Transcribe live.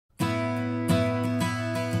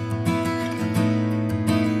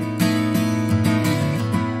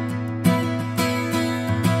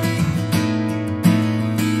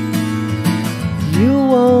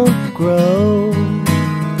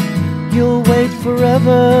wait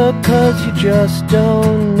forever, 'cause you just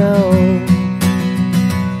don't know.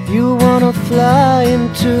 You wanna fly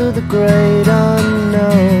into the great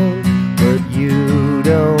unknown, but you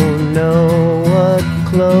don't know what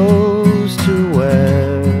clothes to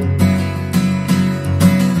wear.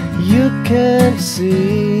 You can't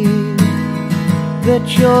see that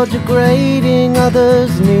you're degrading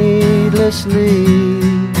others needlessly.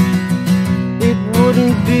 It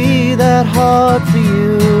wouldn't be that hard for you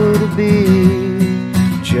to be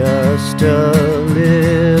just a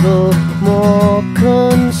little more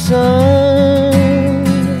concerned.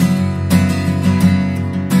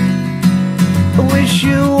 I wish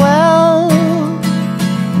you well,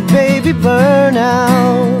 baby.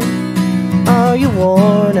 Burnout, are you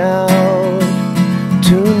worn out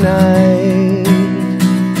tonight?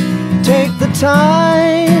 Take the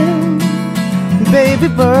time, baby.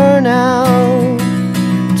 Burnout,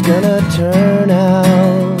 it's gonna turn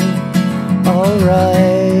out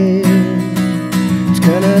alright. It's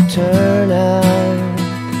gonna turn out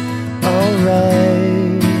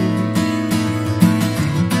alright.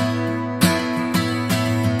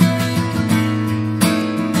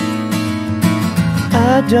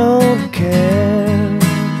 I don't care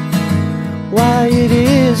why it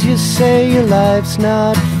is you say your life's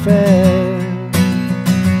not fair.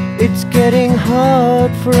 It's getting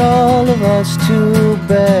hard for all of us to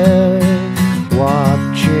bear,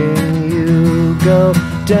 watching you go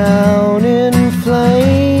down in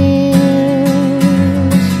flames.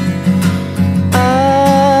 I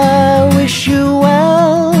wish you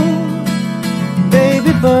well,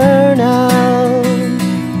 baby. Burnout,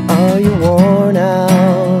 are you worn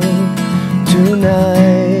out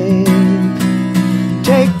tonight?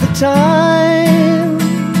 Take the time,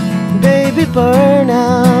 baby.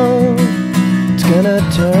 Burnout, it's gonna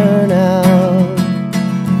turn out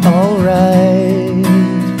alright.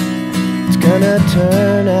 It's gonna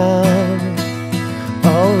turn out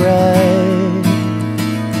alright.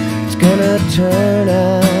 It's gonna turn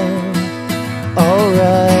out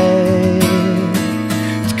alright.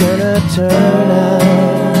 It's gonna turn out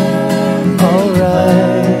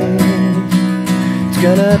alright. It's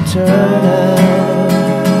gonna turn out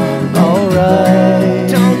alright.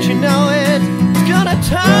 Don't you know it? It's gonna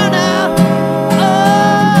turn out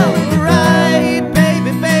alright,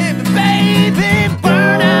 baby, baby, baby.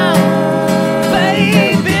 Burnout,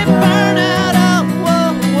 baby. Burnout, oh, whoa,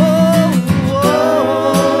 whoa,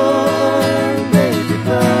 whoa. Baby,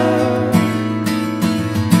 burn.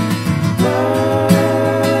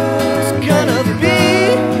 It's gonna be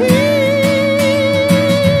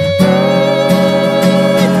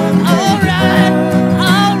alright,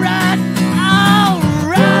 alright,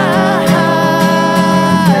 alright.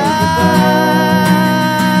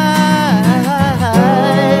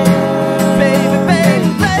 Baby, baby,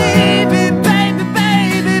 baby, baby,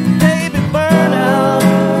 baby, baby. Burnout,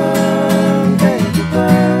 baby,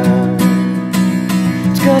 burn.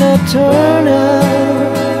 It's gonna turn out